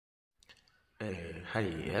Hi,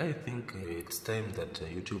 I think it's time that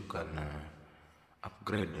YouTube can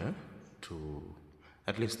upgrade to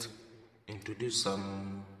at least introduce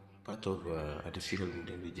some part of artificial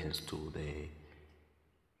intelligence to the,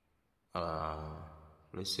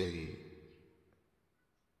 let's say,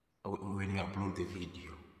 when you upload the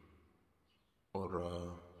video or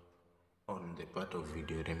on the part of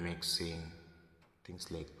video remixing, things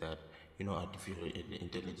like that. You know, artificial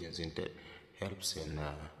intelligence helps in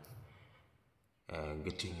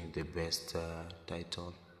getting you the best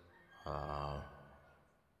title,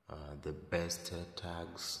 the best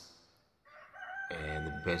tags, and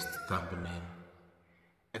the best thumbnail.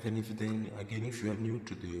 And then if you are new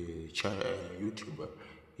to the YouTube,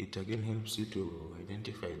 it again helps you to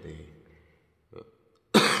identify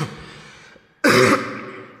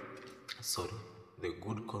the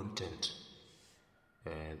good content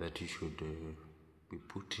that you should be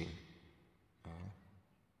putting.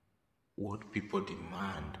 What people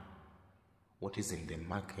demand, what is in the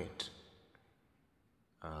market.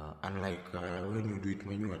 Unlike when you do it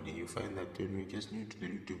manually, you find that when you just new to the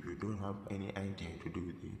YouTube, you don't have any idea to do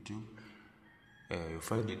with YouTube. You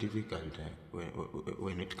find it difficult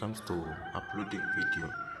when it comes to uploading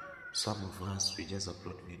video. Some of us, we just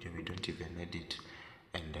upload video, we don't even edit,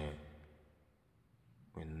 and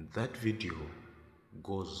when that video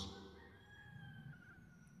goes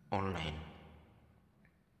online,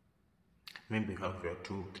 maybe you have your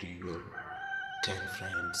 2, 3, or 10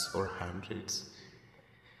 friends or hundreds.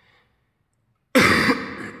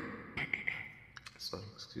 Sorry,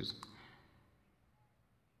 excuse me.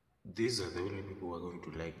 These are the only people who are going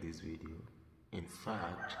to like this video. In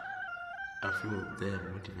fact, a few of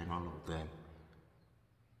them, not even all of them.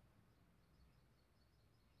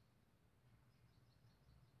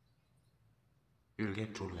 You'll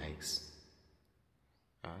get 2 likes.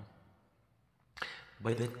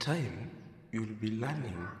 By the time you'll be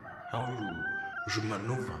learning how you should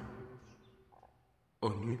maneuver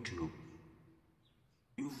on YouTube,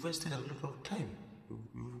 you've wasted a lot of time.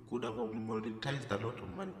 You could have monetized a lot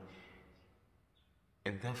of money.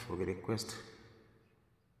 And therefore, we request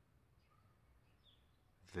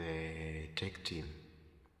the tech team,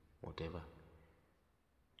 whatever,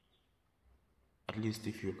 at least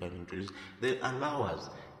if you can introduce, they allow us,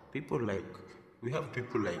 we have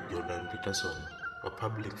people like Jordan Peterson, or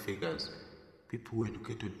public figures, people,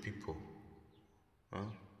 educated people,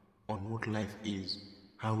 on what life is,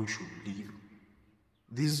 how we should live.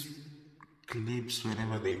 These clips,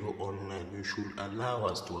 whenever they go online, you should allow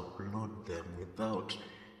us to upload them without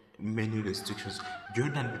many restrictions.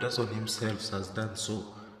 Jordan Peterson himself has done so.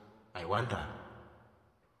 I wonder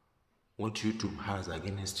what YouTube has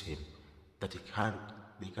against him, that they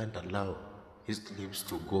can't allow his clips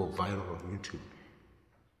to go viral on YouTube.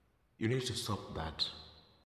 You need to stop that.